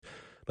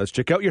Let's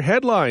check out your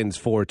headlines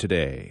for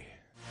today.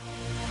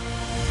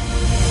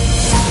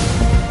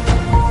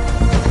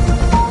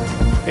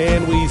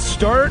 And we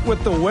start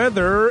with the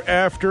weather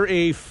after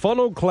a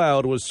funnel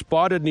cloud was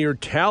spotted near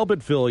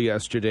Talbotville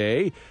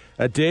yesterday.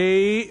 A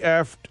day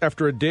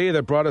after a day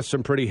that brought us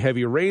some pretty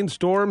heavy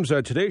rainstorms.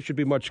 Today should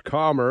be much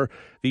calmer.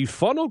 The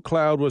funnel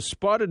cloud was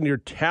spotted near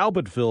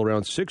Talbotville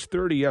around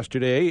 6:30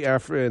 yesterday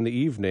in the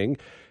evening.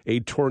 A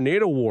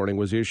tornado warning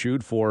was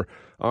issued for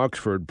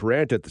Oxford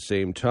Brant at the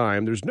same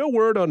time. There's no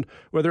word on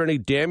whether any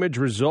damage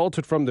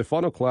resulted from the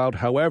funnel cloud.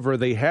 However,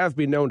 they have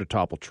been known to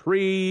topple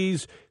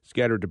trees,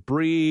 scatter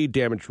debris,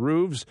 damage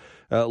roofs.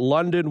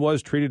 London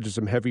was treated to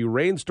some heavy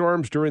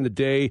rainstorms during the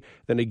day,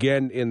 then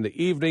again in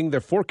the evening. The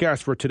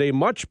forecast for today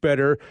much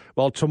better.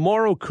 While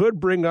tomorrow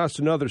could bring us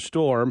another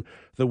storm,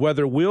 the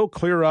weather will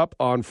clear up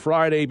on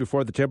Friday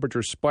before the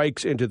temperature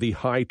spikes into the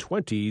high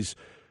 20s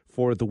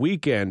for the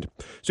weekend.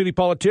 City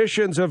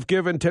politicians have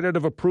given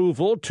tentative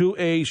approval to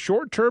a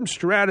short-term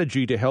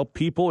strategy to help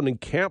people in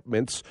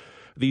encampments.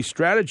 The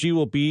strategy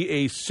will be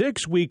a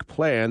 6-week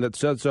plan that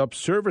sets up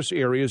service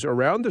areas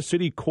around the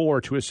city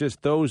core to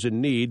assist those in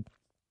need.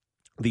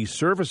 The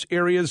service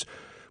areas,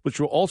 which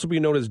will also be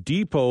known as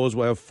depots,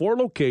 will have 4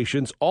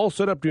 locations, all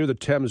set up near the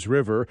Thames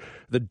River.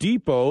 The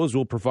depots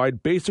will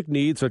provide basic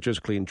needs such as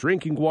clean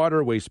drinking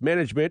water, waste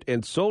management,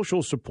 and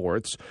social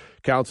supports.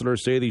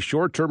 Councillors say the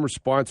short-term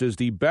response is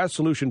the best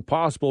solution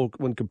possible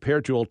when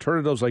compared to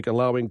alternatives like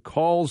allowing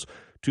calls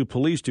to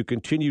police to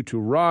continue to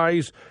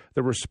rise.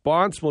 The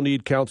response will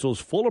need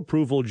Council's full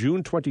approval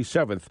June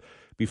 27th.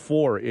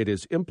 Before it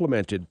is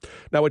implemented.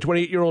 Now, a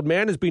 28-year-old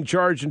man has been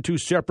charged in 2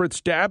 separate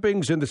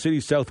stabbings in the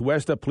city's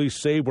southwest that police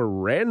say were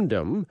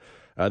random.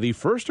 The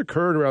first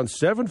occurred around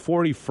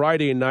 7:40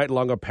 Friday night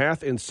along a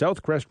path in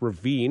Southcrest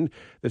Ravine.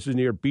 This is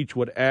near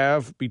Beechwood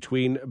Ave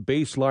between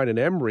Baseline and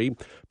Emery.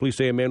 Police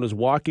say a man was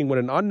walking when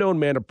an unknown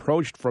man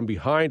approached from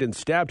behind and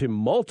stabbed him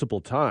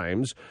multiple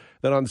times.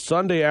 Then on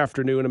Sunday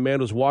afternoon, a man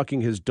was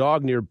walking his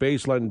dog near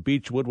Baseline and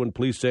Beechwood when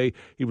police say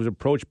he was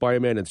approached by a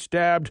man and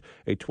stabbed.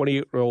 A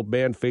 28-year-old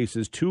man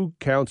faces 2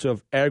 counts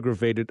of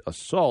aggravated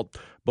assault.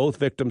 Both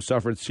victims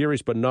suffered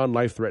serious but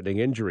non-life-threatening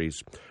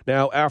injuries.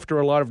 Now, after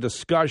a lot of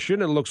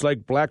discussion, it looks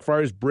like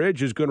Blackfriars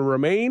Bridge is going to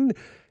remain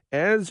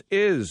as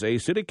is. A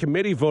city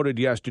committee voted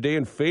yesterday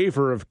in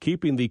favor of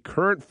keeping the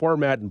current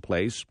format in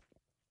place.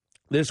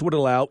 This would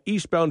allow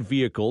eastbound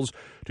vehicles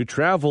to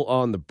travel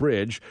on the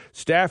bridge.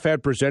 Staff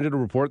had presented a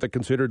report that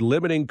considered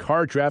limiting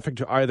car traffic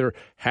to either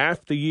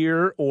half the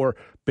year or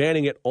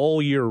banning it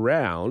all year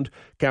round.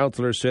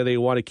 Councillors say they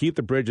want to keep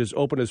the bridge as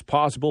open as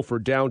possible for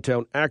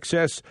downtown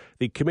access.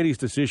 The committee's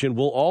decision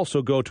will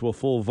also go to a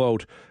full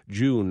vote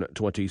June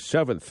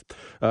 27th.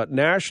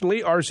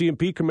 Nationally,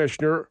 RCMP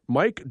Commissioner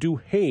Mike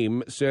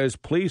Duhaime says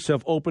police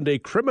have opened a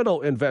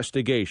criminal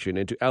investigation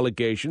into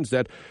allegations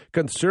that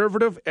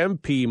Conservative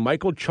MP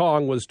Michael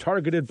Chong was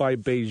targeted by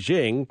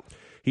Beijing.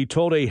 He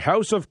told a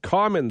House of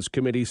Commons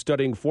committee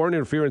studying foreign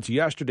interference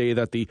yesterday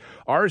that the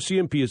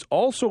RCMP is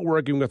also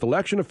working with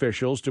election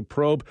officials to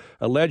probe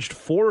alleged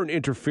foreign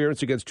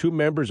interference against 2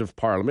 members of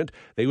Parliament.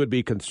 They would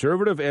be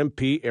Conservative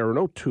MP Aaron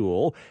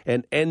O'Toole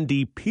and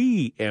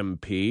NDP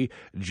MP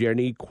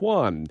Jenny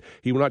Kwan.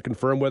 He will not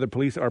confirm whether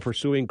police are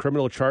pursuing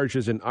criminal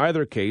charges in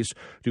either case.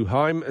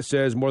 Duhaime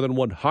says more than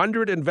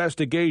 100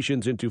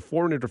 investigations into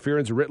foreign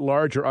interference writ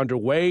large are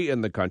underway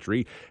in the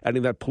country,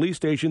 adding that police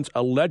stations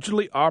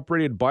allegedly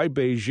operated by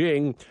Beijing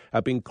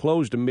have been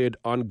closed amid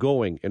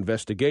ongoing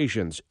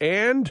investigations.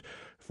 And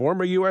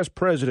former U.S.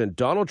 President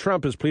Donald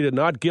Trump has pleaded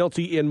not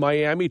guilty in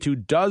Miami to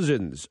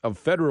dozens of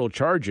federal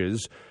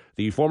charges.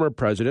 The former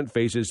president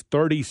faces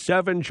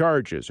 37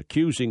 charges,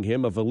 accusing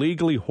him of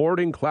illegally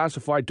hoarding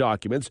classified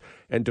documents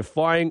and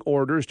defying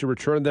orders to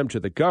return them to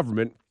the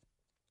government.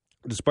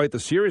 Despite the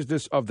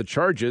seriousness of the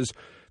charges,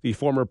 the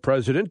former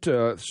president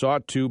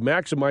sought to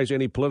maximize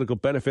any political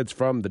benefits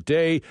from the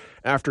day.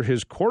 After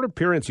his court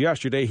appearance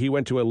yesterday, he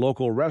went to a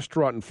local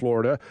restaurant in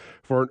Florida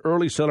for an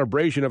early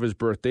celebration of his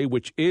birthday,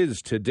 which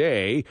is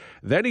today.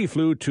 Then he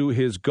flew to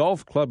his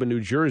golf club in New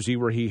Jersey,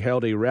 where he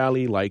held a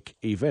rally-like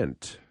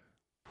event.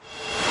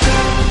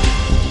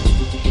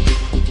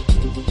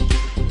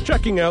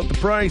 Checking out the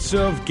price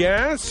of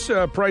gas.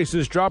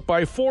 Prices dropped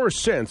by 4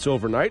 cents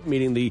overnight,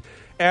 meaning the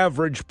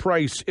average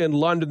price in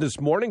London this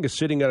morning is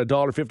sitting at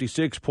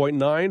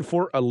 $1.56.9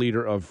 for a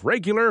litre of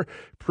regular.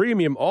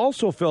 Premium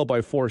also fell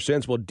by 4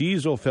 cents, while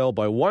diesel fell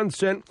by 1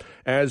 cent.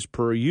 As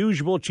per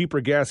usual, cheaper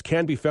gas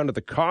can be found at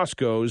the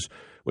Costco's,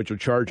 which are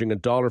charging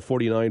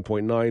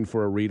 $1.49.9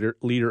 for a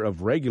liter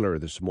of regular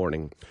this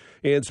morning.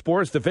 In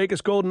sports, the Vegas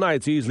Golden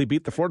Knights easily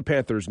beat the Florida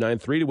Panthers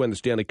 9-3 to win the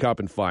Stanley Cup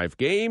in 5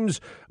 games.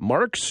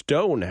 Mark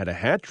Stone had a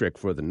hat trick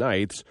for the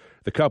Knights.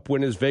 The Cup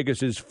win is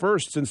Vegas'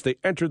 first since they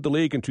entered the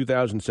league in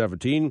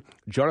 2017.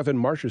 Jonathan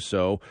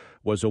Marchessault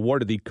was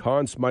awarded the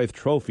Conn Smythe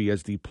Trophy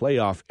as the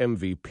playoff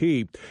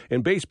MVP.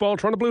 In baseball,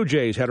 Toronto Blue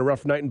Jays had a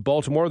rough night in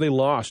Baltimore. They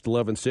lost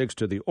 11-6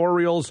 to the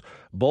Orioles.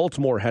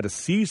 Baltimore had a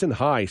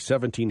season-high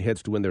 17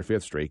 hits to win their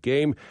fifth straight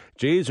game.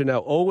 Jays are now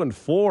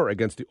 0-4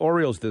 against the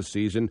Orioles this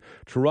season.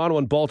 Toronto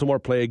and Baltimore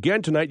play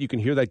again tonight. You can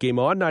hear that game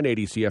on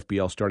 980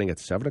 CFPL starting at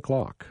 7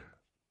 o'clock.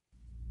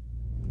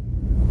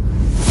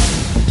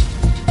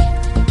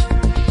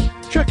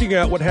 Checking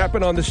out what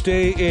happened on this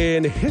day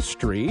in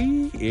history.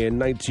 In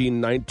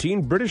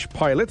 1919, British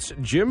pilots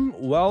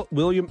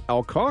William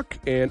Alcock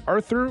and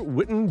Arthur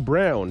Whitten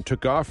Brown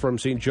took off from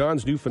St.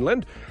 John's,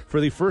 Newfoundland for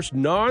the first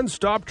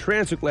non-stop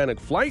transatlantic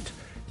flight.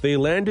 They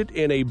landed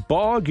in a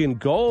bog in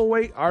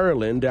Galway,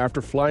 Ireland, after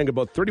flying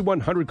about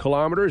 3,100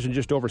 kilometers in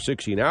just over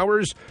 16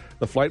 hours.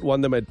 The flight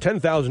won them a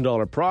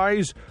 $10,000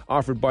 prize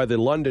offered by the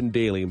London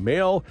Daily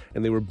Mail,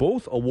 and they were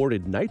both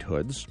awarded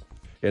knighthoods.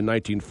 In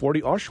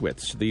 1940,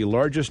 Auschwitz, the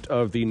largest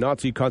of the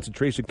Nazi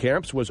concentration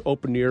camps, was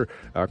opened near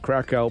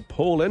Krakow,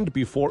 Poland,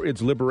 before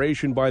its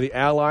liberation by the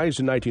Allies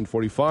in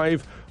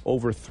 1945.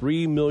 Over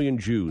 3 million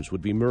Jews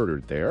would be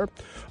murdered there.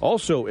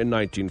 Also in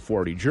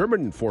 1940,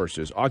 German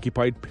forces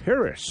occupied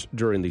Paris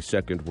during the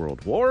Second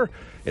World War.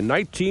 In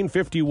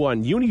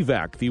 1951,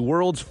 UNIVAC, the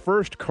world's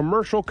first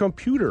commercial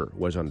computer,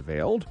 was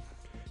unveiled.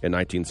 In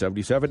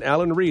 1977,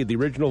 Alan Reed, the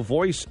original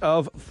voice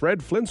of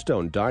Fred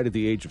Flintstone, died at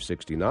the age of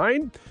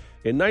 69.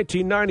 In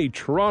 1990,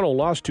 Toronto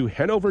lost to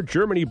Hanover,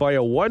 Germany by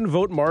a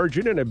one-vote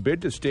margin in a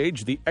bid to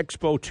stage the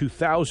Expo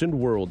 2000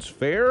 World's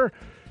Fair.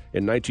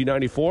 In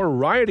 1994,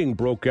 rioting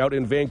broke out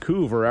in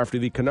Vancouver after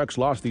the Canucks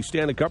lost the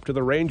Stanley Cup to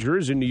the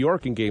Rangers in New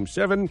York in Game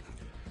 7.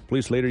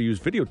 Police later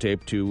used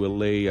videotape to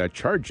lay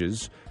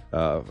charges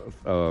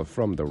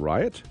from the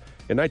riot.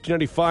 In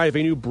 1995,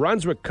 a New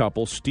Brunswick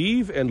couple,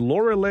 Steve and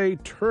Lorelei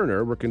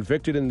Turner, were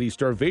convicted in the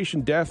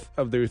starvation death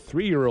of their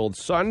 3-year-old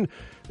son.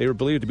 They were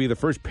believed to be the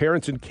first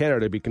parents in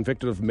Canada to be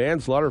convicted of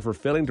manslaughter for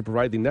failing to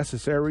provide the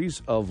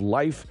necessaries of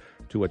life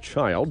to a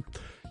child.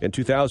 In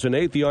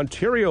 2008, the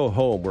Ontario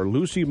home where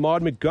Lucy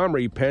Maud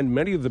Montgomery penned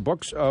many of the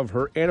books of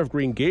her Anne of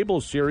Green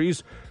Gables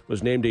series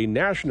was named a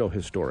National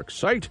Historic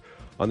Site.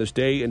 On this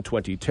day in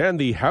 2010,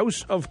 the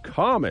House of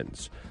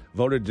Commons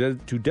voted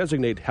to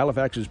designate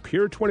Halifax's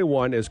Pier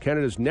 21 as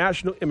Canada's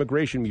National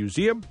Immigration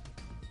Museum.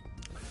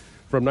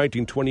 From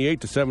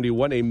 1928 to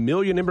 71, 1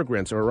 million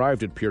immigrants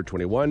arrived at Pier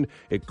 21.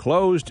 It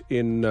closed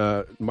in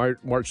March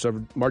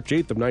 8th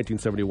of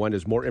 1971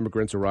 as more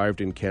immigrants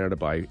arrived in Canada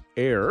by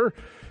air.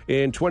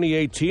 In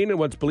 2018, and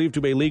what's believed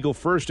to be a legal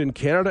first in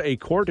Canada, a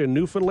court in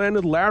Newfoundland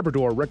and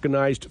Labrador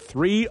recognized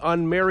 3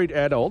 unmarried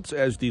adults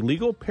as the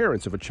legal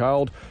parents of a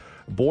child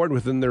born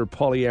within their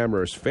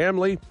polyamorous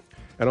family.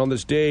 And on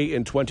this day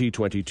in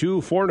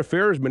 2022, Foreign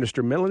Affairs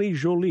Minister Melanie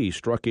Joly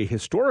struck a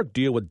historic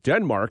deal with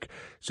Denmark,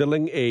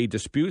 settling a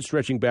dispute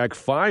stretching back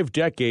 5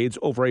 decades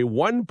over a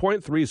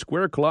 1.3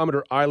 square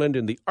kilometer island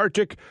in the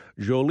Arctic.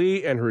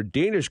 Joly and her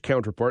Danish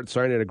counterpart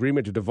signed an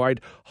agreement to divide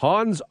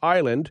Hans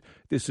Island.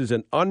 This is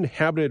an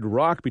uninhabited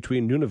rock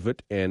between Nunavut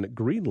and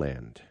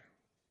Greenland.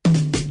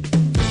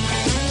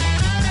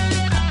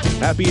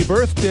 Happy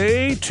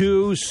birthday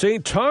to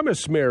St.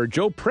 Thomas Mayor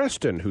Joe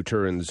Preston, who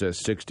turns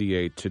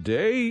 68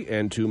 today,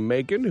 and to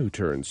Megan, who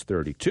turns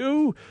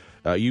 32.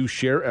 You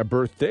share a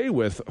birthday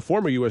with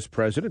former U.S.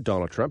 President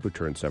Donald Trump, who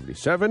turns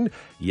 77.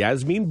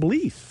 Yasmin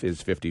Bleeth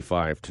is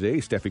 55 today.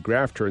 Steffi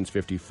Graf turns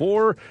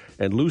 54.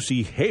 And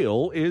Lucy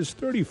Hale is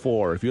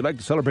 34. If you'd like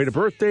to celebrate a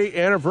birthday,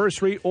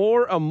 anniversary,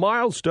 or a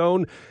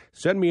milestone,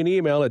 send me an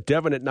email at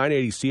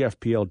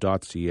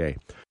devon@980cfpl.ca.